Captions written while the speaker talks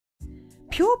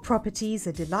Pure Properties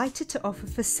are delighted to offer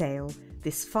for sale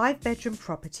this 5-bedroom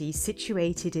property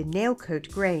situated in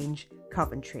Nailcote Grange,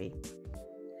 Coventry.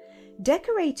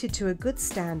 Decorated to a good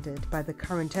standard by the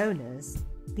current owners,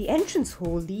 the entrance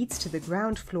hall leads to the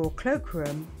ground floor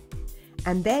cloakroom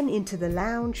and then into the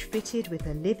lounge fitted with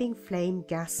a living flame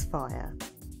gas fire.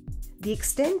 The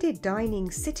extended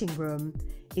dining sitting room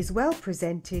is well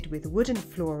presented with wooden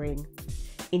flooring,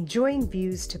 enjoying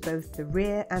views to both the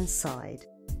rear and side.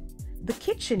 The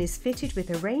kitchen is fitted with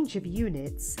a range of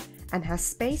units and has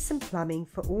space and plumbing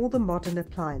for all the modern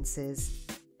appliances,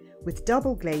 with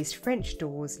double glazed French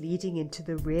doors leading into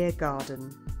the rear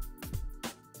garden.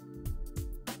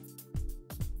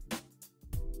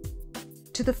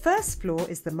 To the first floor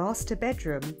is the master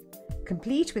bedroom,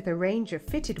 complete with a range of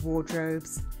fitted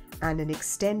wardrobes and an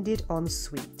extended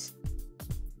ensuite.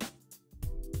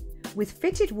 With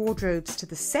fitted wardrobes to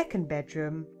the second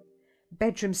bedroom,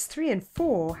 bedrooms 3 and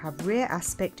 4 have rear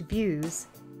aspect views,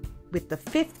 with the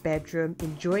 5th bedroom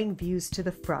enjoying views to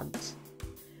the front.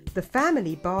 The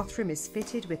family bathroom is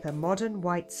fitted with a modern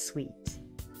white suite.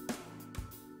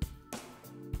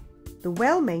 The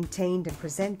well-maintained and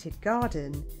presented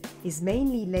garden is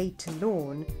mainly laid to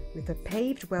lawn with a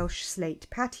paved Welsh slate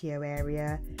patio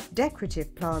area,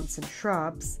 decorative plants and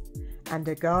shrubs, and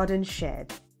a garden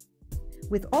shed.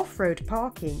 With off-road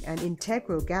parking and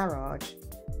integral garage,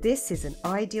 this is an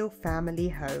ideal family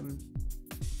home.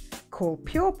 Call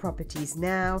Pure Properties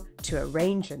now to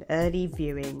arrange an early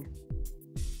viewing.